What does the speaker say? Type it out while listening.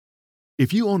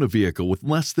If you own a vehicle with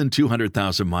less than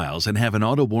 200,000 miles and have an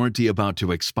auto warranty about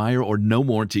to expire or no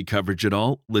warranty coverage at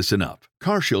all, listen up.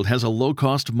 CarShield has a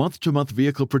low-cost month-to-month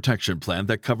vehicle protection plan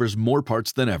that covers more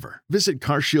parts than ever. Visit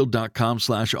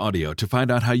carshield.com/audio to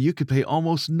find out how you could pay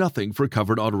almost nothing for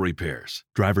covered auto repairs.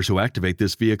 Drivers who activate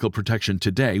this vehicle protection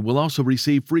today will also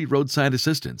receive free roadside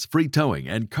assistance, free towing,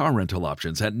 and car rental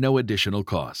options at no additional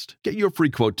cost. Get your free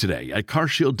quote today at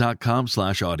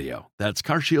carshield.com/audio. That's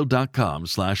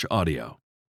carshield.com/audio.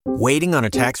 Waiting on a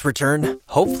tax return?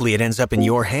 Hopefully it ends up in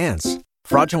your hands.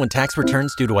 Fraudulent tax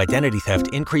returns due to identity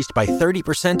theft increased by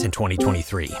 30% in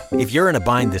 2023. If you're in a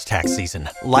bind this tax season,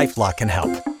 LifeLock can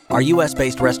help. Our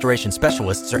U.S.-based restoration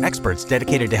specialists are experts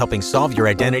dedicated to helping solve your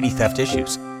identity theft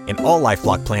issues. And all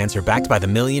LifeLock plans are backed by the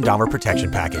 $1 Million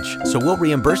Protection Package. So we'll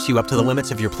reimburse you up to the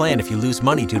limits of your plan if you lose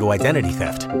money due to identity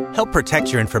theft. Help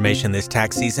protect your information this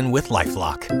tax season with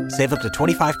LifeLock. Save up to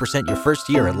 25% your first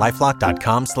year at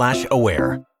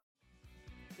LifeLock.com/aware.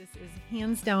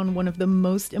 Hands down, one of the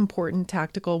most important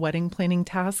tactical wedding planning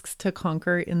tasks to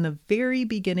conquer in the very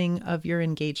beginning of your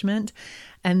engagement.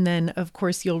 And then, of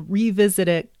course, you'll revisit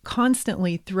it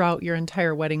constantly throughout your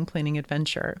entire wedding planning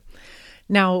adventure.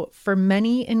 Now, for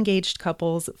many engaged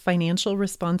couples, financial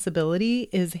responsibility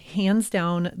is hands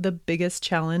down the biggest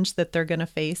challenge that they're going to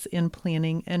face in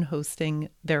planning and hosting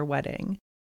their wedding.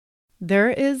 There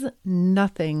is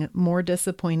nothing more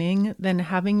disappointing than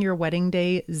having your wedding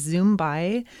day zoom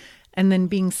by and then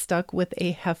being stuck with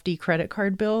a hefty credit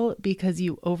card bill because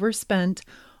you overspent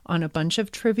on a bunch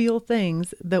of trivial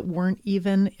things that weren't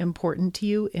even important to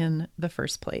you in the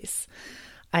first place.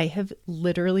 I have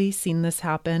literally seen this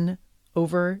happen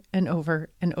over and over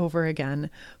and over again,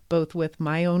 both with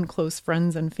my own close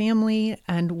friends and family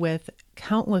and with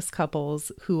countless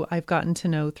couples who I've gotten to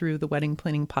know through the Wedding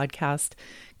Planning Podcast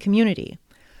community.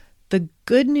 The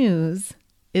good news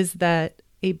is that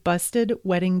a busted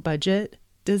wedding budget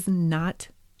does not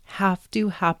have to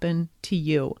happen to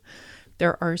you.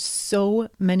 There are so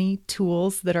many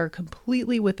tools that are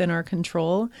completely within our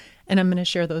control, and I'm going to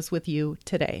share those with you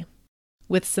today.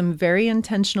 With some very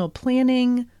intentional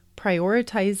planning,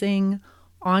 prioritizing,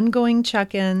 ongoing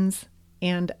check-ins,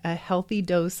 and a healthy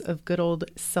dose of good old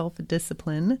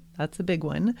self-discipline, that's a big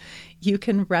one, you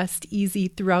can rest easy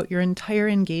throughout your entire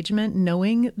engagement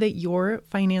knowing that your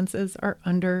finances are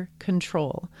under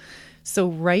control. So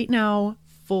right now,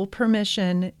 full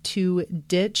permission to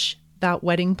ditch that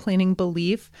wedding planning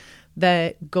belief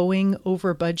that going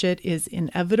over budget is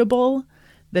inevitable,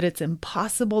 that it's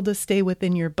impossible to stay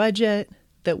within your budget,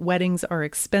 that weddings are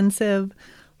expensive.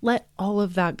 Let all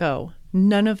of that go.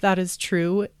 None of that is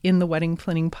true in the Wedding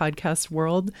Planning Podcast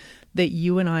world that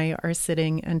you and I are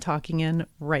sitting and talking in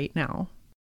right now.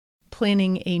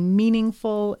 Planning a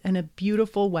meaningful and a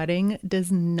beautiful wedding does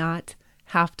not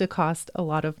have to cost a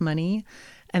lot of money.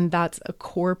 And that's a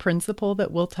core principle that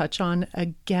we'll touch on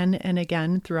again and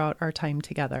again throughout our time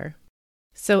together.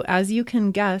 So as you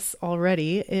can guess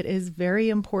already, it is very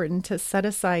important to set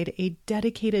aside a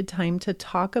dedicated time to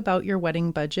talk about your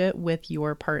wedding budget with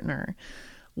your partner.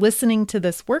 Listening to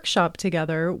this workshop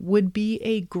together would be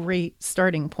a great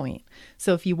starting point.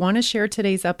 So if you want to share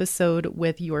today's episode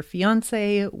with your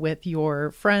fiance, with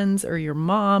your friends or your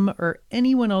mom or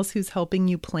anyone else who's helping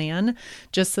you plan,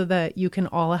 just so that you can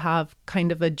all have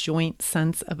kind of a joint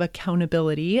sense of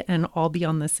accountability and all be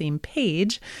on the same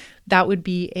page, that would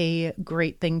be a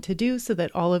great thing to do so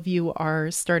that all of you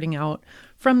are starting out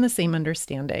from the same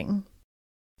understanding.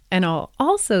 And I'll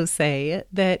also say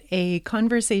that a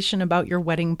conversation about your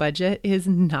wedding budget is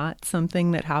not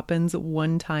something that happens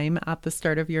one time at the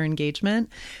start of your engagement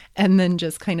and then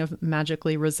just kind of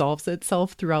magically resolves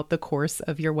itself throughout the course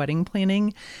of your wedding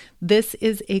planning. This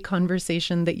is a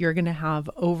conversation that you're going to have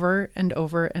over and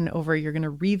over and over. You're going to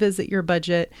revisit your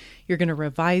budget. You're going to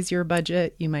revise your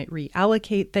budget. You might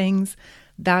reallocate things.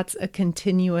 That's a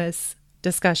continuous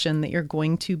discussion that you're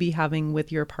going to be having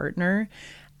with your partner.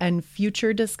 And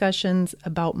future discussions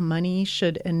about money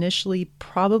should initially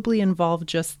probably involve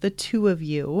just the two of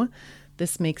you.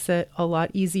 This makes it a lot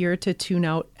easier to tune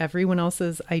out everyone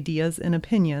else's ideas and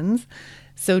opinions.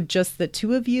 So just the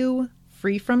two of you,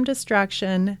 free from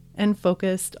distraction and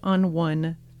focused on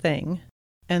one thing.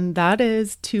 And that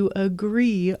is to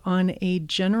agree on a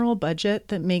general budget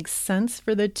that makes sense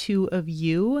for the two of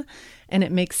you, and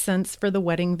it makes sense for the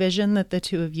wedding vision that the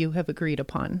two of you have agreed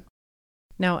upon.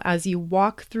 Now, as you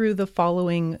walk through the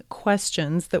following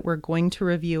questions that we're going to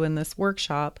review in this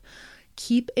workshop,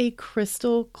 keep a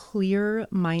crystal clear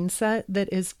mindset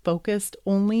that is focused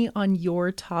only on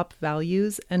your top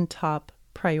values and top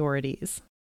priorities.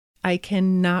 I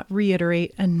cannot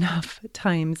reiterate enough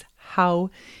times how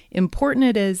important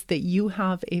it is that you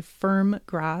have a firm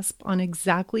grasp on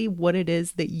exactly what it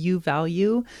is that you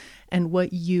value and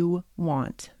what you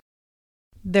want.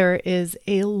 There is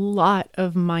a lot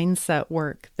of mindset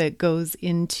work that goes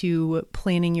into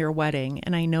planning your wedding,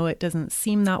 and I know it doesn't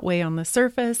seem that way on the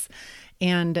surface,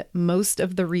 and most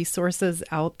of the resources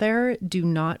out there do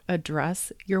not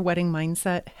address your wedding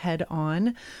mindset head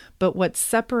on. But what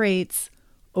separates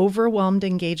overwhelmed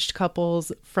engaged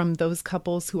couples from those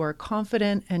couples who are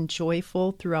confident and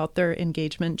joyful throughout their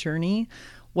engagement journey,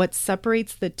 what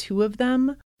separates the two of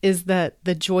them is that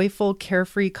the joyful,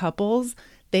 carefree couples,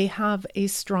 they have a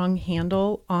strong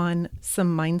handle on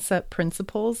some mindset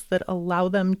principles that allow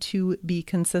them to be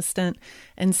consistent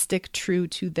and stick true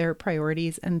to their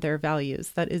priorities and their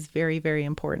values. That is very, very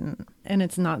important. And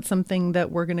it's not something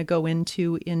that we're going to go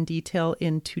into in detail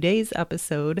in today's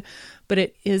episode, but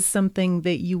it is something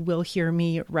that you will hear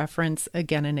me reference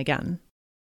again and again.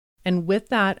 And with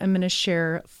that, I'm going to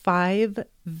share 5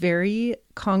 very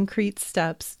concrete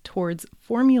steps towards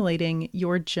formulating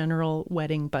your general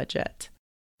wedding budget.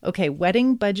 Okay,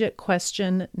 wedding budget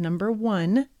question number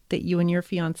 1 that you and your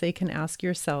fiance can ask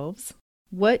yourselves.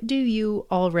 What do you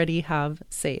already have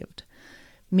saved?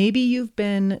 Maybe you've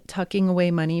been tucking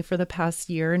away money for the past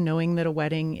year, knowing that a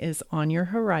wedding is on your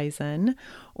horizon,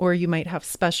 or you might have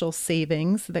special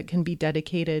savings that can be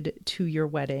dedicated to your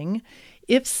wedding.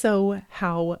 If so,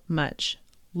 how much?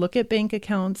 Look at bank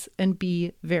accounts and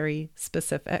be very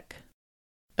specific.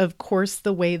 Of course,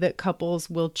 the way that couples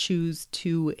will choose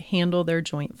to handle their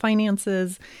joint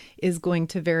finances is going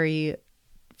to vary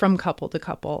from couple to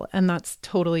couple, and that's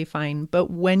totally fine. But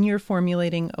when you're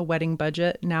formulating a wedding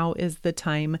budget, now is the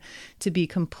time to be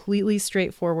completely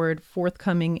straightforward,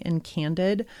 forthcoming, and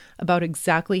candid about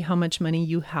exactly how much money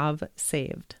you have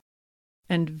saved.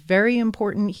 And very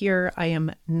important here, I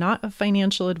am not a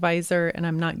financial advisor and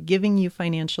I'm not giving you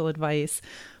financial advice.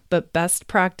 But best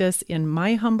practice, in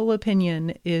my humble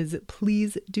opinion, is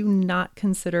please do not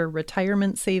consider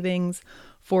retirement savings,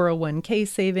 401k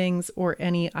savings, or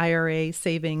any IRA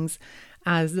savings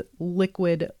as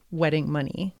liquid wedding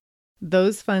money.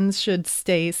 Those funds should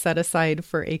stay set aside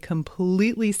for a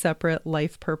completely separate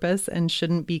life purpose and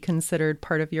shouldn't be considered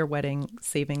part of your wedding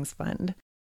savings fund.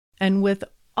 And with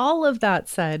all of that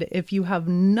said, if you have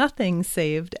nothing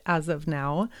saved as of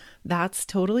now, that's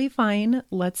totally fine.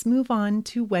 Let's move on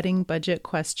to wedding budget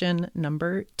question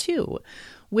number 2,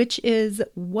 which is,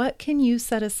 what can you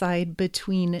set aside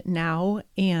between now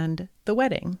and the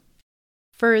wedding?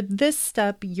 For this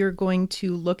step, you're going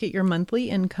to look at your monthly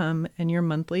income and your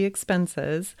monthly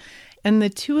expenses, and the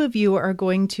two of you are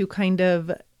going to kind of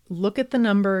look at the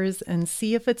numbers and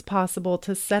see if it's possible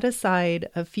to set aside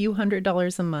a few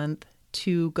 $100s a month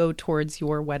to go towards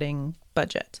your wedding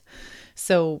budget.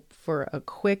 So for a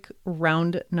quick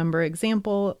round number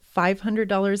example,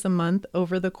 $500 a month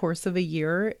over the course of a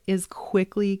year is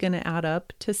quickly going to add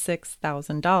up to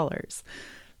 $6,000.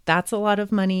 That's a lot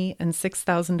of money, and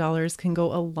 $6,000 can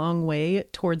go a long way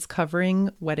towards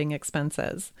covering wedding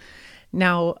expenses.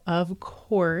 Now, of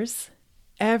course,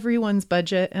 everyone's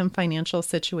budget and financial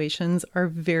situations are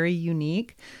very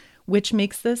unique, which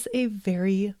makes this a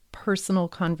very personal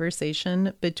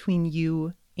conversation between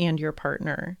you and your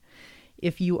partner.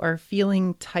 If you are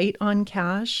feeling tight on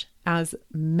cash, as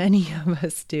many of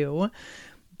us do,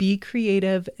 be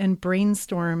creative and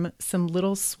brainstorm some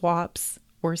little swaps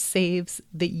or saves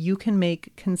that you can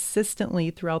make consistently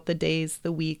throughout the days,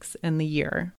 the weeks, and the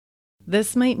year.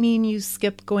 This might mean you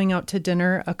skip going out to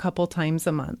dinner a couple times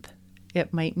a month.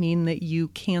 It might mean that you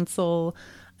cancel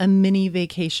a mini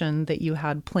vacation that you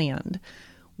had planned.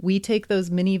 We take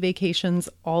those mini vacations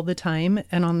all the time,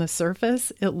 and on the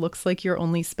surface, it looks like you're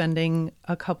only spending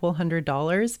a couple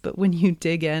 $100s, but when you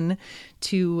dig in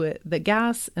to the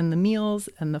gas and the meals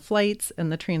and the flights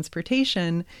and the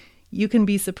transportation, you can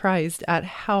be surprised at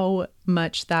how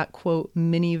much that quote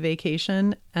mini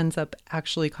vacation ends up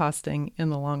actually costing in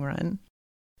the long run.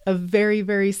 A very,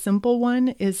 very simple one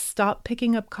is stop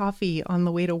picking up coffee on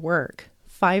the way to work.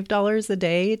 $5 a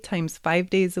day times 5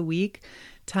 days a week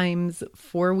times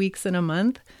 4 weeks in a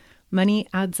month, money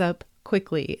adds up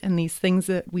quickly. And these things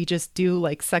that we just do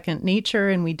like second nature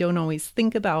and we don't always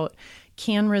think about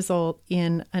can result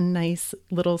in a nice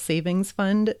little savings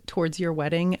fund towards your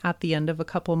wedding at the end of a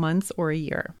couple months or a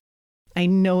year. I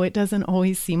know it doesn't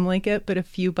always seem like it, but a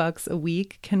few bucks a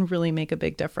week can really make a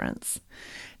big difference.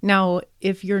 Now,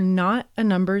 if you're not a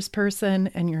numbers person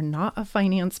and you're not a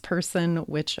finance person,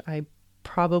 which I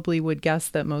probably would guess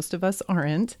that most of us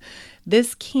aren't,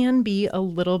 this can be a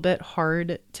little bit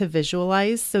hard to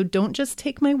visualize. So don't just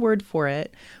take my word for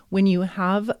it. When you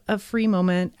have a free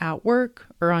moment at work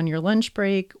or on your lunch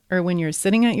break, or when you're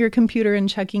sitting at your computer and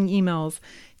checking emails,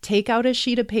 take out a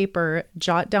sheet of paper,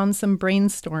 jot down some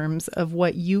brainstorms of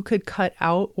what you could cut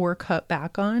out or cut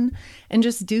back on, and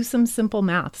just do some simple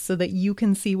math so that you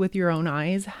can see with your own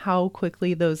eyes how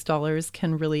quickly those dollars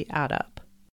can really add up.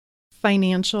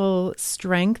 Financial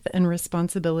strength and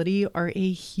responsibility are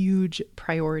a huge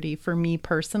priority for me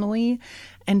personally,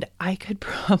 and I could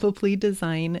probably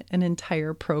design an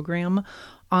entire program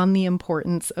on the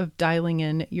importance of dialing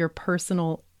in your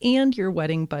personal and your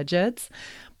wedding budgets.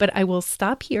 But I will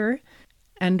stop here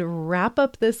and wrap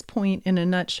up this point in a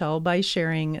nutshell by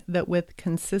sharing that with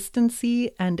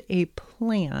consistency and a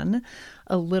plan,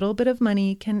 a little bit of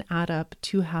money can add up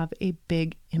to have a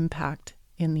big impact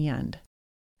in the end.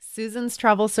 Susan's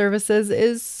Travel Services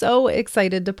is so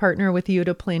excited to partner with you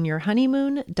to plan your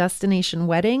honeymoon, destination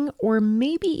wedding, or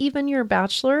maybe even your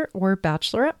bachelor or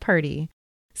bachelorette party.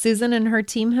 Susan and her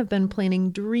team have been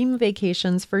planning dream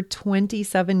vacations for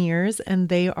 27 years, and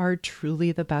they are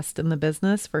truly the best in the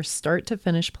business for start to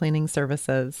finish planning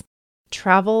services.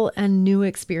 Travel and new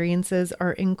experiences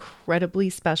are incredibly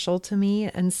special to me,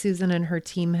 and Susan and her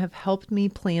team have helped me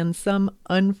plan some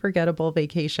unforgettable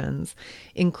vacations,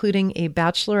 including a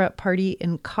bachelorette party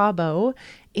in Cabo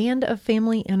and a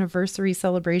family anniversary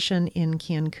celebration in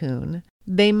Cancun.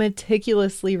 They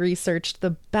meticulously researched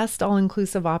the best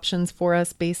all-inclusive options for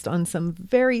us based on some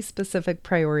very specific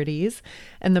priorities,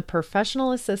 and the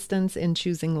professional assistance in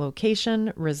choosing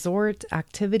location, resort,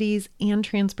 activities, and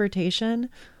transportation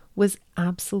was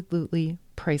absolutely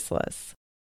priceless.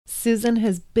 Susan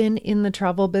has been in the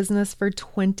travel business for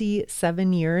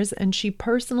 27 years, and she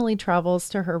personally travels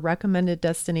to her recommended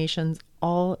destinations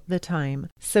all the time.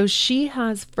 So she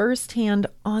has firsthand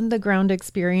on-the-ground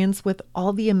experience with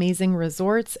all the amazing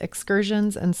resorts,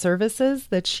 excursions, and services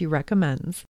that she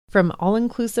recommends. From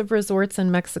all-inclusive resorts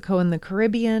in Mexico and the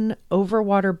Caribbean,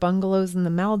 overwater bungalows in the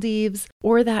Maldives,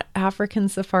 or that African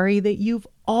safari that you've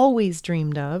always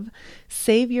dreamed of,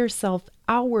 save yourself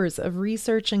hours of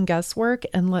research and guesswork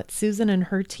and let Susan and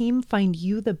her team find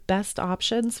you the best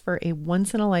options for a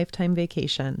once-in-a-lifetime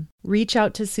vacation. Reach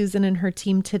out to Susan and her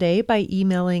team today by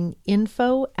emailing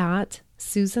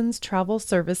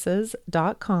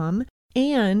info@susanstravelservices.com.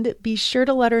 And be sure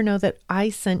to let her know that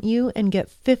I sent you and get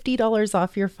 $50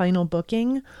 off your final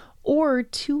booking or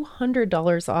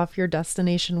 $200 off your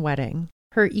destination wedding.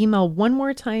 Her email one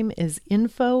more time is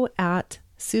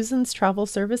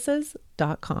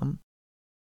info@susanstravelservices.com.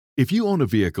 If you own a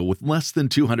vehicle with less than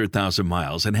 200,000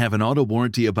 miles and have an auto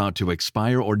warranty about to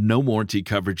expire or no warranty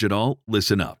coverage at all,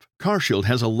 listen up. CarShield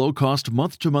has a low-cost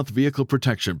month-to-month vehicle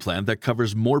protection plan that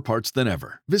covers more parts than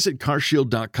ever. Visit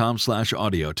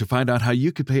carshield.com/audio to find out how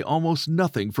you could pay almost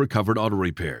nothing for covered auto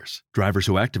repairs. Drivers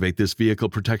who activate this vehicle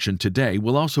protection today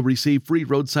will also receive free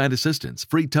roadside assistance,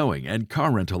 free towing, and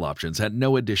car rental options at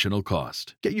no additional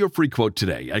cost. Get your free quote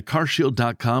today at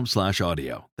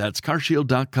carshield.com/audio. That's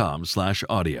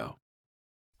carshield.com/audio.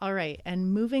 All right,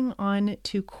 and moving on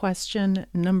to question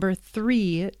number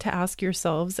 3 to ask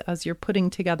yourselves as you're putting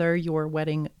together your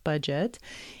wedding budget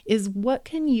is, what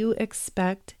can you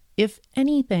expect, if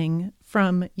anything,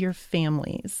 from your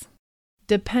families?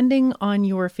 Depending on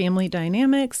your family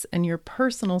dynamics and your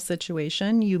personal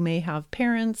situation, you may have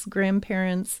parents,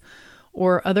 grandparents,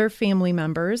 or other family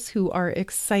members who are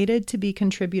excited to be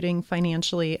contributing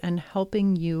financially and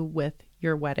helping you with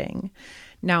your wedding.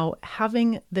 Now,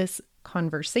 having this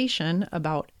conversation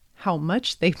about how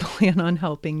much they plan on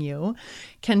helping you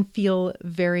can feel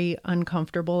very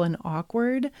uncomfortable and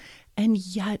awkward, and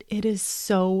yet it is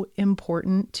so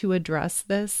important to address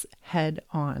this head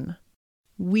on.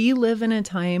 We live in a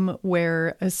time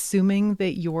where assuming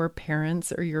that your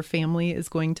parents or your family is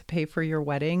going to pay for your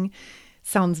wedding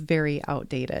sounds very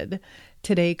outdated.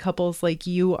 Today, couples like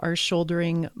you are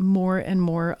shouldering more and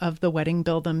more of the wedding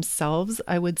bill themselves.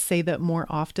 I would say that more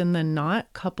often than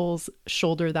not, couples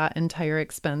shoulder that entire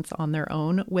expense on their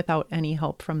own without any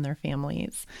help from their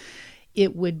families.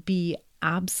 It would be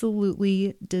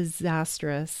absolutely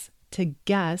disastrous to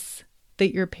guess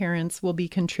that your parents will be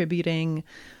contributing,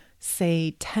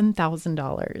 say,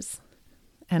 $10,000.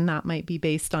 And that might be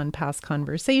based on past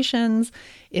conversations.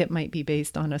 It might be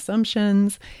based on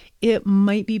assumptions. It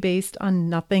might be based on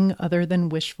nothing other than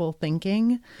wishful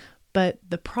thinking. But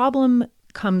the problem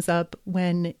comes up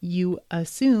when you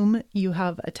assume you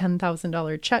have a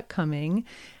 $10,000 check coming,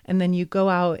 and then you go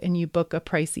out and you book a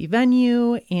pricey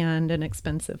venue and an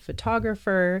expensive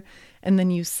photographer, and then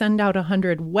you send out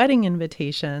 100 wedding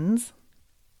invitations,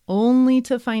 only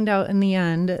to find out in the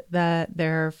end that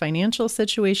their financial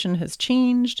situation has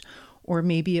changed, or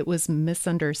maybe it was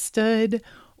misunderstood,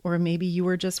 or maybe you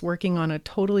were just working on a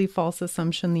totally false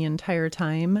assumption the entire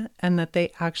time and that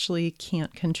they actually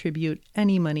can't contribute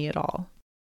any money at all.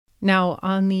 Now,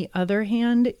 on the other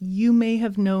hand, you may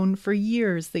have known for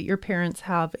years that your parents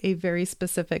have a very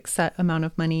specific set amount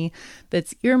of money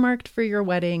that's earmarked for your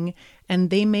wedding,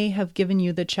 and they may have given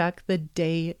you the check the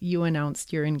day you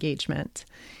announced your engagement.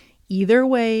 Either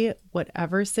way,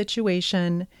 whatever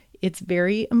situation, it's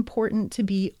very important to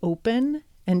be open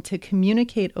and to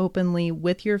communicate openly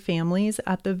with your families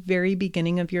at the very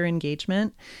beginning of your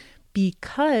engagement,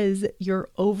 because your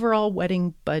overall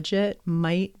wedding budget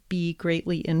might be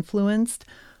greatly influenced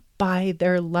by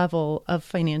their level of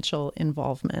financial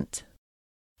involvement.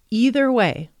 Either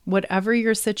way, whatever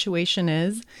your situation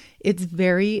is, it's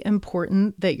very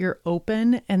important that you're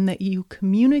open and that you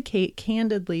communicate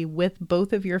candidly with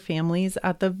both of your families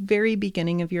at the very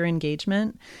beginning of your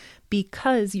engagement,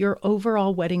 because your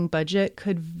overall wedding budget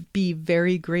could be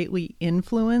very greatly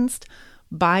influenced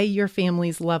by your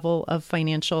family's level of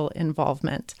financial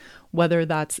involvement. Whether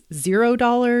that's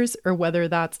 $0 or whether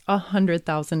that's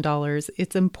 $100,000,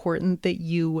 it's important that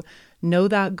you know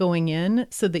that going in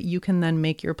so that you can then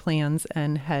make your plans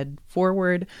and head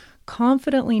forward,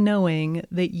 confidently knowing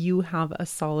that you have a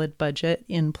solid budget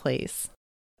in place.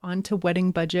 On to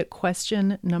wedding budget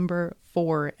question number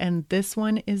 4, and this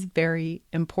one is very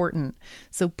important.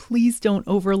 So please don't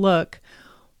overlook,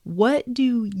 what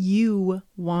do you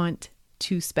want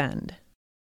to spend?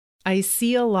 I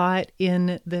see a lot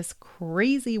in this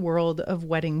crazy world of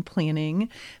wedding planning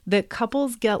that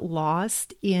couples get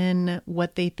lost in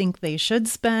what they think they should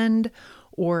spend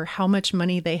or how much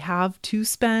money they have to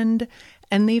spend,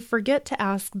 and they forget to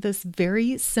ask this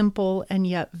very simple and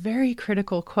yet very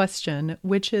critical question,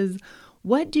 which is,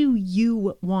 what do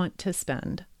you want to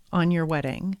spend on your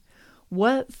wedding?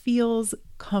 What feels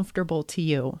comfortable to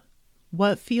you?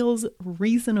 What feels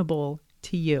reasonable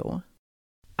to you?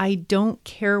 I don't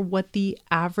care what the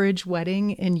average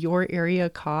wedding in your area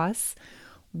costs.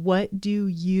 What do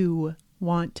you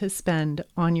want to spend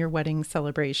on your wedding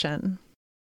celebration?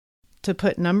 To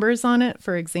put numbers on it,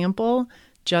 for example,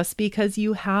 just because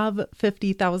you have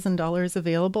 $50,000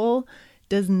 available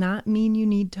does not mean you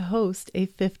need to host a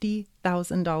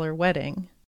 $50,000 wedding.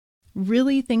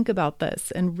 Really think about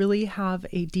this and really have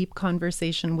a deep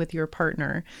conversation with your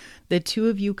partner. The two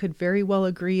of you could very well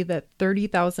agree that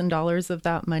 $30,000 of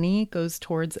that money goes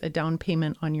towards a down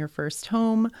payment on your first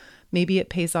home. Maybe it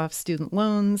pays off student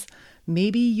loans.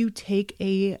 Maybe you take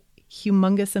a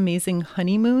humongous, amazing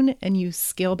honeymoon and you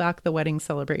scale back the wedding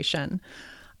celebration.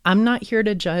 I'm not here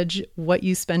to judge what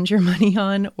you spend your money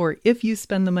on or if you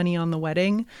spend the money on the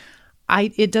wedding.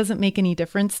 It doesn't make any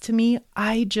difference to me.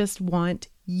 I just want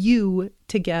you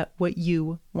to get what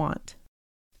you want.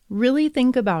 Really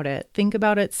think about it. Think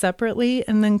about it separately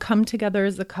and then come together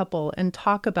as a couple and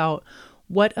talk about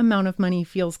what amount of money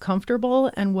feels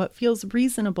comfortable and what feels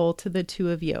reasonable to the two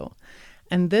of you.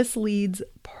 And this leads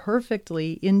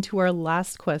perfectly into our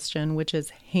last question, which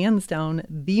is hands down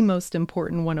the most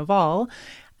important one of all,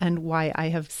 and why I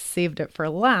have saved it for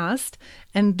last.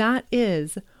 And that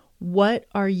is, what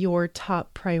are your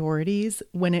top priorities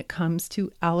when it comes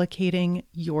to allocating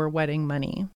your wedding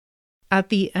money? At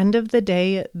the end of the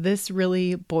day, this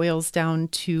really boils down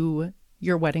to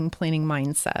your wedding planning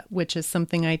mindset, which is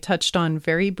something I touched on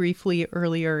very briefly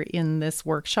earlier in this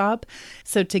workshop.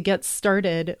 So to get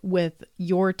started with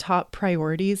your top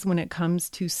priorities when it comes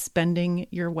to spending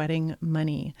your wedding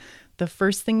money, the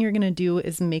first thing you're going to do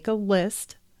is make a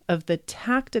list of the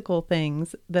tactical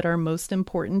things that are most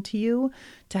important to you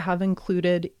to have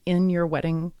included in your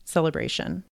wedding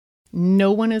celebration.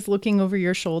 No one is looking over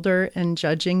your shoulder and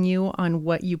judging you on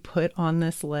what you put on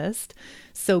this list.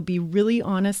 So be really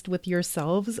honest with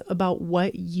yourselves about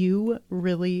what you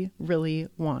really, really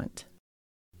want.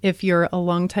 If you're a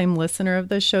longtime listener of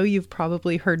the show, you've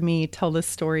probably heard me tell this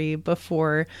story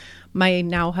before. My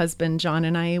now husband, John,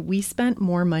 and I, we spent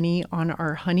more money on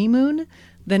our honeymoon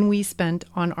than we spent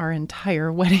on our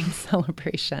entire wedding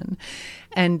celebration.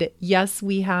 And yes,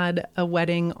 we had a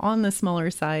wedding on the smaller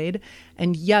side.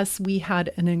 And yes, we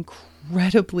had an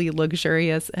incredibly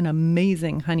luxurious and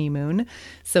amazing honeymoon.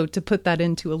 So to put that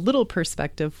into a little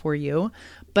perspective for you,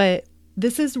 but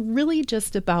this is really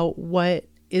just about what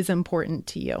is important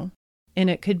to you. And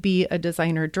it could be a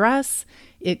designer dress.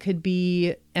 It could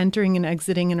be entering and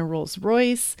exiting in a Rolls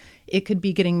Royce. It could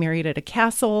be getting married at a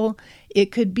castle. It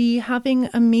could be having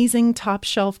amazing top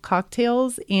shelf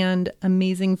cocktails and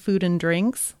amazing food and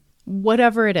drinks.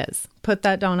 Whatever it is, put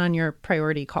that down on your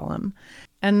priority column.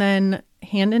 And then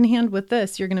hand in hand with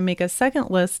this, you're going to make a second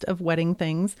list of wedding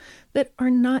things that are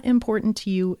not important to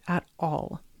you at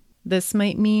all. This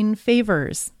might mean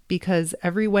favors, because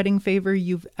every wedding favor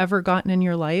you've ever gotten in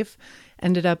your life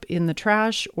ended up in the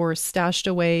trash or stashed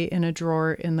away in a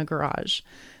drawer in the garage.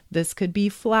 This could be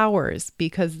flowers,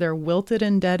 because they're wilted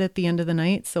and dead at the end of the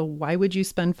night, so why would you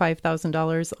spend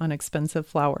 $5,000 on expensive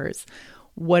flowers?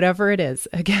 Whatever it is,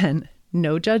 again,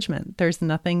 no judgment. There's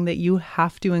nothing that you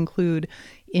have to include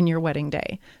in your wedding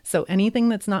day. So anything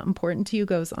that's not important to you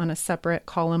goes on a separate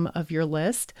column of your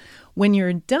list. When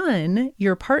you're done,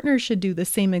 your partner should do the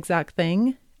same exact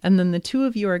thing. And then the two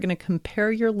of you are going to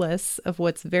compare your lists of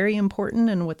what's very important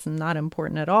and what's not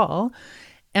important at all.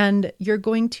 And you're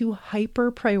going to hyper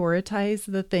prioritize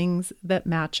the things that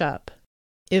match up.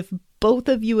 If both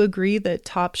of you agree that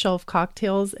top shelf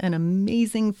cocktails and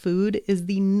amazing food is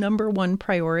the number one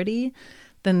priority,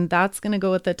 then that's going to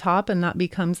go at the top, and that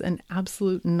becomes an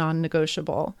absolute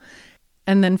non-negotiable.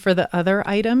 And then for the other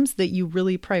items that you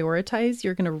really prioritize,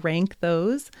 you're going to rank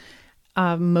those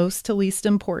most to least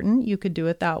important. You could do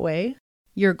it that way.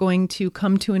 You're going to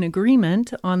come to an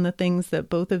agreement on the things that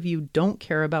both of you don't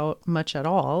care about much at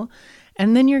all.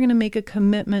 And then you're going to make a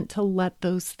commitment to let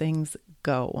those things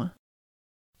go.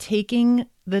 Taking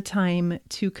the time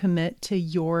to commit to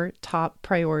your top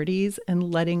priorities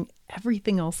and letting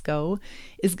everything else go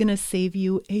is going to save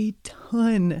you a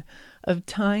ton of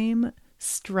time,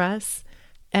 stress,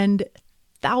 and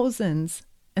thousands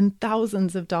and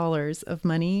thousands of dollars of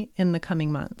money in the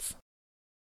coming months.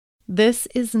 This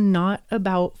is not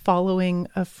about following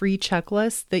a free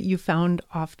checklist that you found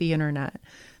off the internet.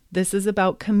 This is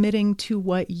about committing to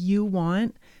what you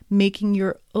want, making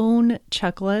your own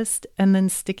checklist, and then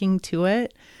sticking to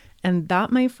it. And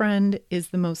that, my friend, is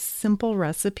the most simple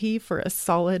recipe for a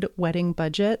solid wedding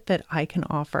budget that I can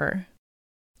offer.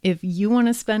 If you want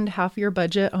to spend half your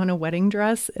budget on a wedding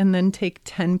dress and then take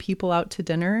 10 people out to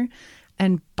dinner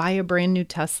and buy a brand new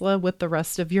Tesla with the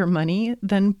rest of your money,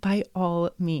 then by all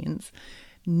means.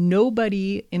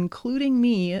 Nobody, including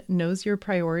me, knows your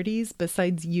priorities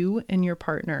besides you and your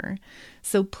partner.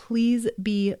 So please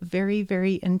be very,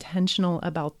 very intentional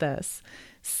about this.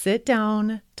 Sit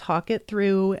down, talk it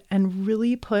through, and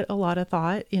really put a lot of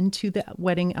thought into the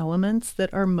wedding elements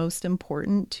that are most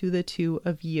important to the two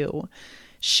of you.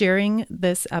 Sharing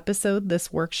this episode,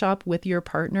 this workshop with your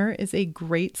partner is a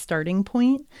great starting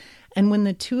point. And when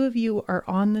the two of you are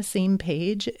on the same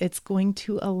page, it's going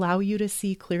to allow you to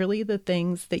see clearly the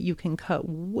things that you can cut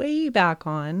way back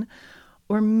on,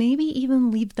 or maybe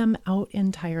even leave them out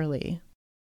entirely.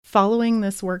 Following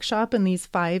this workshop and these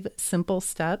 5 simple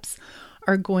steps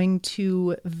are going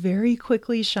to very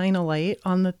quickly shine a light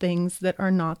on the things that are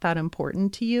not that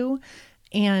important to you.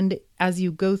 And as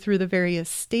you go through the various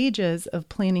stages of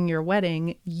planning your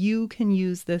wedding, you can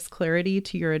use this clarity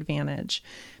to your advantage,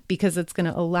 because it's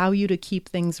going to allow you to keep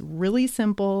things really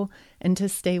simple and to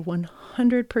stay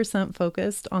 100%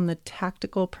 focused on the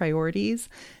tactical priorities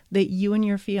that you and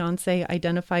your fiance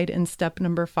identified in step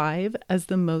number 5 as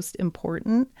the most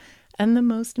important and the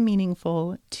most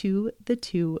meaningful to the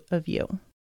two of you.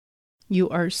 You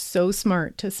are so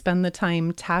smart to spend the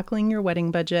time tackling your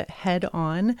wedding budget head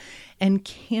on and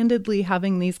candidly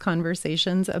having these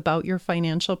conversations about your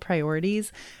financial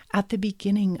priorities at the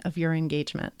beginning of your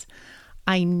engagement.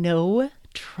 I know,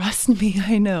 trust me,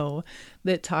 I know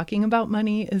that talking about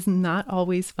money is not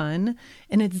always fun,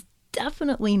 and it's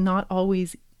definitely not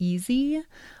always easy,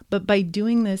 but by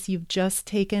doing this, you've just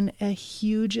taken a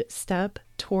huge step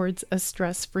towards a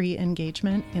stress-free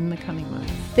engagement in the coming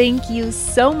months. Thank you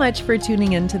so much for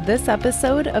tuning in to this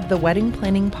episode of the Wedding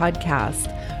Planning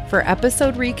Podcast. For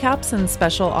episode recaps and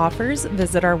special offers,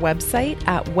 visit our website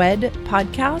at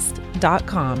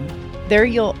wedpodcast.com. There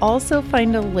you'll also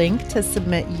find a link to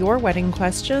submit your wedding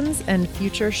questions and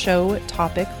future show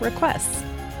topic requests.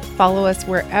 Follow us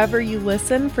wherever you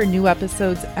listen for new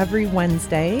episodes every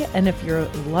Wednesday. And if you're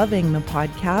loving the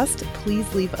podcast,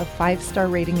 please leave a 5-star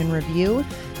rating and review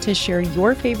to share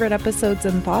your favorite episodes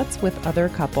and thoughts with other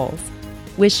couples.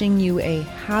 Wishing you a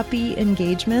happy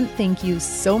engagement. Thank you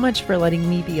so much for letting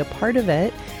me be a part of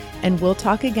it. And we'll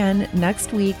talk again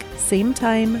next week, same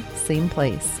time, same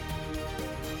place.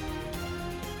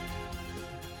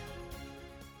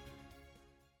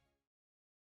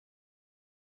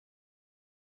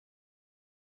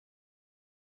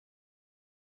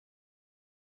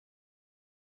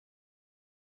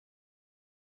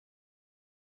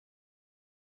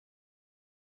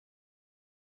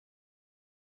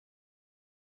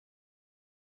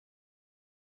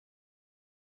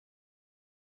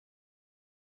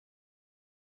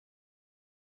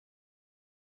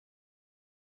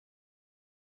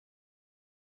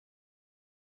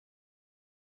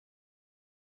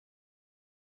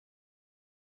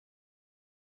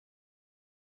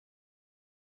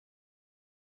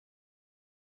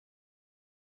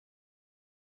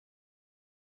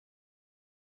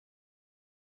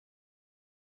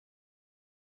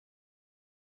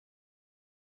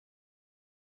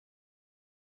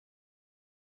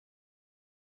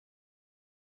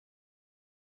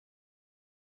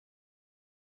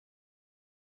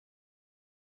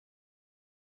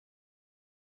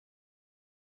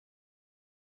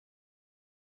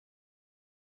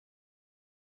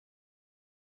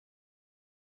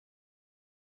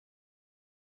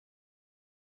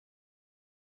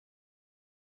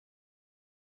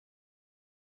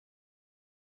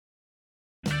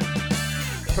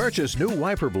 Purchase new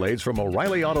wiper blades from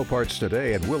O'Reilly Auto Parts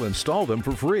today and we'll install them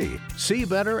for free. See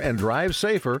better and drive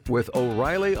safer with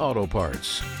O'Reilly Auto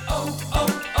Parts.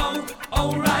 O'Reilly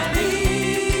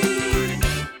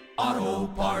Auto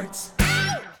Parts.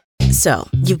 So,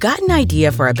 you've got an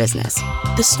idea for a business.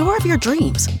 The store of your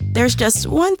dreams. There's just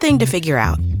one thing to figure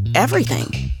out.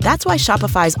 Everything. That's why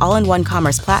Shopify's all-in-one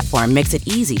commerce platform makes it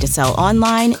easy to sell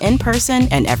online, in person,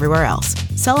 and everywhere else.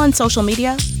 Sell on social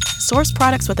media, source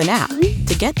products with an app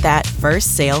to get that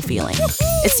first sale feeling.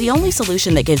 It's the only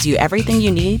solution that gives you everything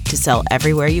you need to sell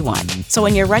everywhere you want. So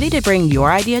when you're ready to bring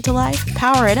your idea to life,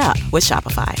 power it up with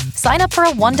Shopify. Sign up for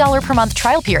a $1 per month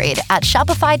trial period at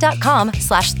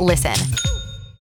shopify.com/listen.